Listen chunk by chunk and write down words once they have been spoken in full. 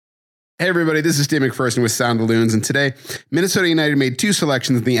Hey everybody, this is Dave McPherson with Sound of Loons, and today Minnesota United made two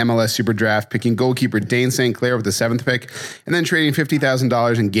selections in the MLS Super Draft, picking goalkeeper Dayne Clair with the 7th pick, and then trading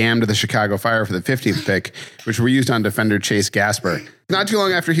 $50,000 in GAM to the Chicago Fire for the 15th pick, which were used on defender Chase Gasper. Not too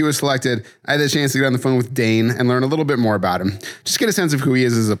long after he was selected, I had the chance to get on the phone with Dayne and learn a little bit more about him. Just get a sense of who he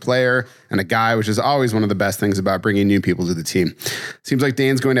is as a player and a guy, which is always one of the best things about bringing new people to the team. Seems like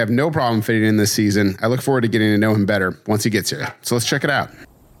Dayne's going to have no problem fitting in this season. I look forward to getting to know him better once he gets here. So let's check it out.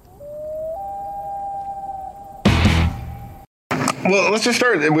 Well, let's just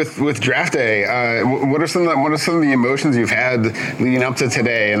start with draft day. What are some of the emotions you've had leading up to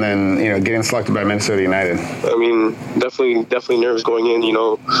today, and then getting selected by Minnesota United? I mean, definitely nerves going in.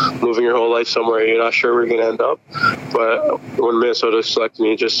 Moving your whole life somewhere, you're not sure where you're going to end up. But when Minnesota selected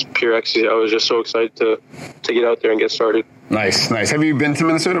me, just pure ecstasy. I was just so excited to get out there and get started. Nice. Have you been to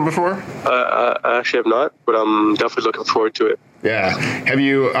Minnesota before? I actually have not, but I'm definitely looking forward to it. Yeah. Have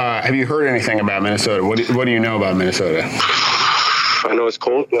you heard anything about Minnesota? What do you know about Minnesota? I know it's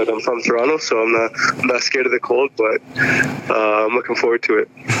cold, but I'm from Toronto, so I'm not scared of the cold, but I'm looking forward to it.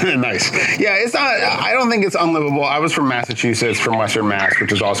 Nice. Yeah, it's not. I don't think it's unlivable. I was from Massachusetts, from Western Mass,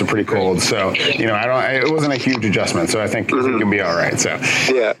 which is also pretty cold. So it wasn't a huge adjustment. So I think you'll be all right. So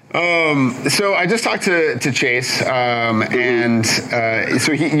yeah. So I just talked to Chase, and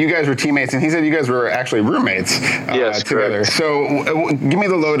so you guys were teammates, and he said you guys were actually roommates yes, together. Correct. So give me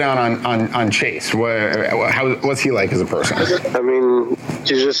the lowdown on Chase. What's he like as a person? I mean,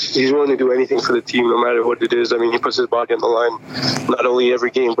 he's willing to do anything for the team, no matter what it is. I mean, he puts his body on the line, not only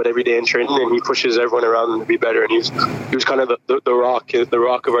every game, but every day in training, and he pushes everyone around him to be better. And he was kind of the rock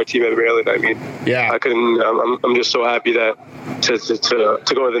of our team at Maryland. I mean, yeah, I'm just so happy that to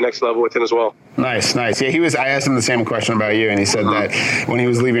go to the next level with him as well. Nice. Yeah, I asked him the same question about you, and he said that when he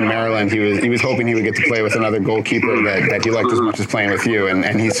was leaving Maryland, he was hoping he would get to play with another goalkeeper that he liked as much as playing with you,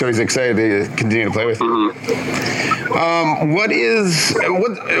 and he's excited to continue to play with you. How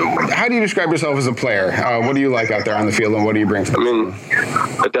do you describe yourself as a player? What do you like out there on the field, and what do you bring to the team?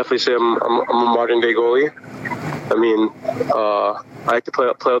 I definitely say I'm a modern day goalie. I mean, I like to play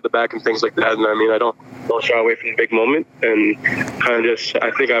out the back and things like that, and I mean, I don't shy away from the big moment, and kind of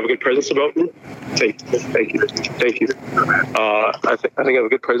I think I have a good presence about me. Thank you. I think I have a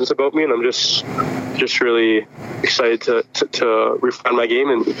good presence about me, and I'm just really excited to refine my game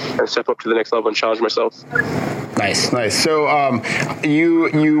and step up to the next level and challenge myself. Nice. So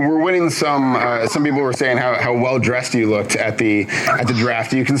you were winning some. Some people were saying how well dressed you looked at the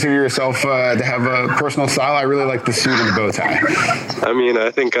draft. Do you consider yourself to have a personal style? I really like the suit and the bow tie. I mean, I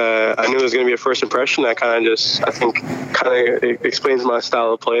think I knew it was going to be a first impression. I think explains my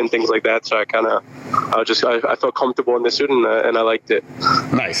style of play and things like that. So I felt comfortable in the suit and I liked it.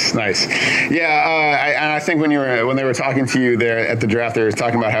 Nice. Yeah, I think when they were talking to you there at the draft, they were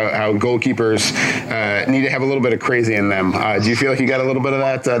talking about how goalkeepers need to have a little bit of crazy in them. Do you feel like you got a little bit of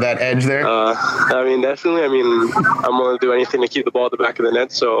that edge there? I mean, definitely. I mean, I'm willing to do anything to keep the ball at the back of the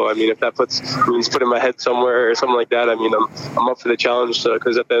net. So I mean, if that means putting my head somewhere or something like that, I mean, I'm up for the challenge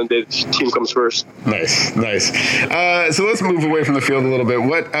because at the end of the day, the team comes first. Nice. So let's move away from the field a little bit.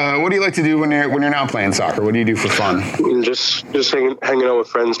 What do you like to do when you're not playing soccer? What do you do for fun? Just hanging out with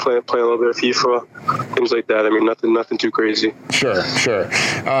friends, playing a little bit of FIFA, things like that. I mean, nothing too crazy. Sure. So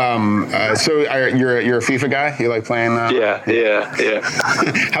you're a FIFA guy? You like playing? Yeah.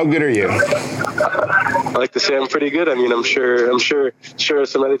 How good are you? I like to say I'm pretty good. I mean, I'm sure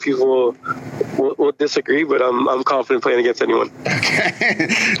some other people will disagree, but I'm confident playing against anyone. Okay,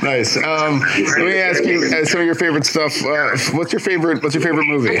 nice. Let me ask you some of your favorite stuff. What's your favorite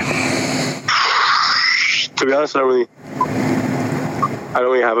movie? To be honest, I don't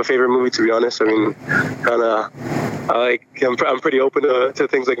really have a favorite movie. To be honest, I mean, I'm pretty open to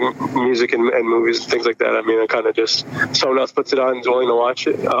things like music and movies and things like that. I mean, I kind of just someone else puts it on and is willing to watch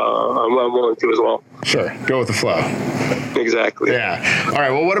it. I'm willing to as well. Sure, go with the flow. Exactly. Yeah. All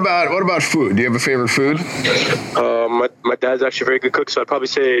right. Well, what about food? Do you have a favorite food? My dad's actually a very good cook, so I'd probably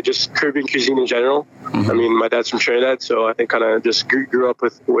say just Caribbean cuisine in general. Mm-hmm. I mean, my dad's from Trinidad, so I think kind of just grew up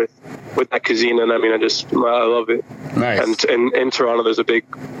with that cuisine, and I mean, I love it. Nice. And in Toronto, there's a big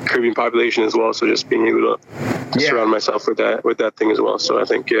Caribbean population as well, so just being able to surround myself with that thing as well. So I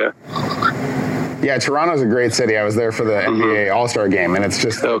think Yeah, Toronto's a great city. I was there for the NBA All-Star game, and it's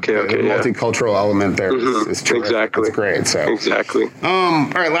just the multicultural element there is terrific. Exactly. It's great. So exactly. All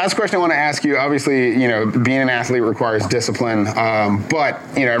right, last question I want to ask you. Obviously, being an athlete requires discipline, but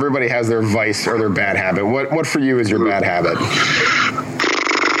everybody has their vice or their bad habit. What for you is your bad habit?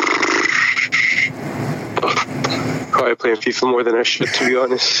 Probably probably playing FIFA more than I should, to be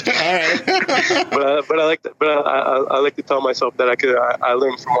honest. All right. but I like to tell myself that I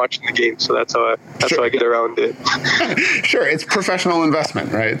learned from watching the game, so that's how I get around it. Sure, it's professional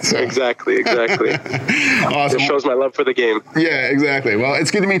investment, right? So. Exactly. Awesome. It shows my love for the game. Yeah, exactly. Well,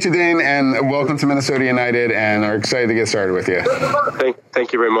 it's good to meet you, Dayne, and welcome to Minnesota United, and are excited to get started with you.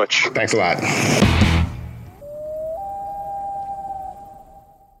 Thank you very much. Thanks a lot.